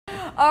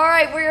All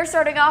right, we are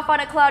starting off on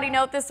a cloudy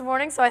note this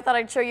morning, so I thought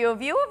I'd show you a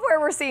view of where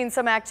we're seeing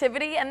some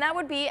activity, and that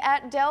would be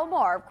at Del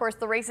Mar. Of course,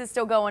 the race is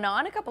still going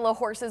on. A couple of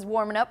horses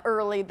warming up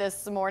early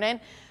this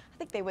morning. I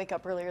think they wake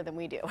up earlier than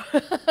we do.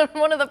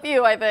 One of the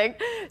few, I think.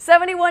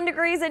 71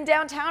 degrees in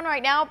downtown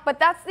right now, but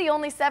that's the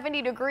only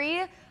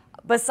 70-degree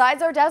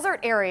besides our desert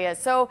areas.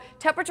 So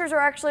temperatures are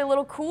actually a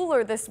little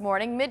cooler this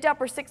morning. Mid to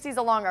upper 60s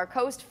along our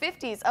coast,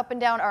 50s up and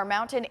down our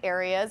mountain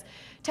areas.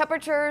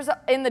 Temperatures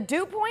in the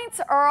dew points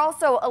are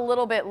also a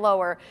little bit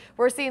lower.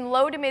 We're seeing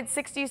low to mid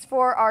 60s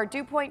for our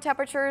dew point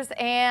temperatures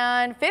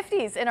and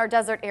 50s in our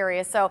desert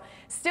areas. So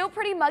still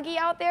pretty muggy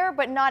out there,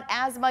 but not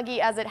as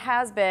muggy as it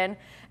has been.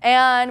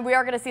 And we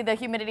are going to see the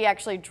humidity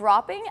actually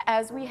dropping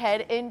as we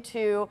head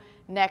into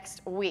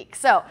next week.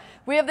 So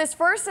we have this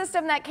first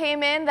system that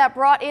came in that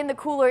brought in the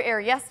cooler air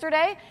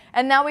yesterday,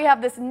 and now we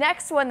have this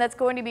next one that's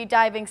going to be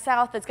diving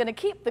south that's going to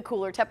keep the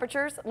cooler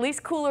temperatures, at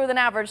least cooler than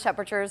average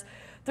temperatures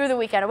through the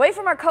weekend. Away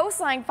from our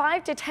coastline,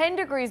 5 to 10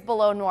 degrees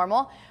below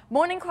normal.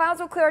 Morning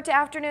clouds will clear out to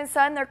afternoon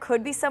sun. There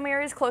could be some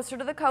areas closer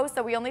to the coast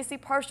that we only see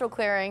partial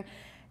clearing.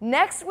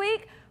 Next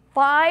week,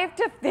 5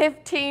 to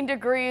 15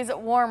 degrees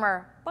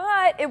warmer,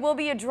 but it will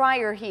be a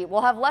drier heat.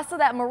 We'll have less of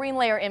that marine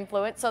layer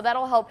influence, so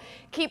that'll help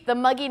keep the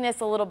mugginess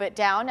a little bit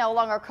down. Now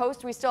along our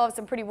coast, we still have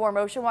some pretty warm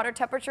ocean water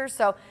temperatures,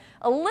 so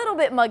a little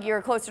bit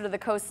muggier closer to the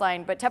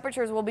coastline, but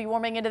temperatures will be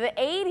warming into the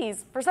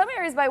 80s for some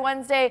areas by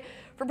Wednesday,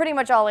 for pretty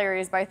much all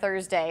areas by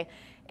Thursday.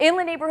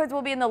 Inland neighborhoods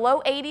will be in the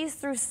low 80s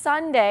through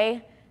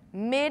Sunday.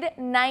 Mid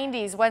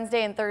 90s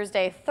Wednesday and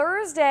Thursday.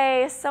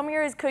 Thursday, some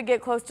areas could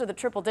get close to the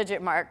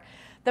triple-digit mark.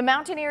 The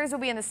mountain areas will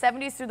be in the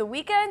 70s through the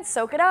weekend.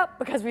 Soak it up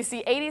because we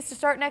see 80s to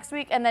start next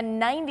week and then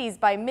 90s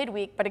by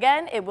midweek. But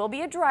again, it will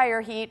be a drier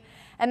heat,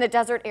 and the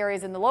desert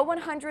areas in the low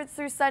 100s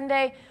through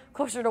Sunday,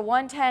 closer to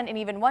 110 and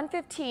even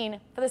 115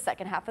 for the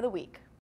second half of the week.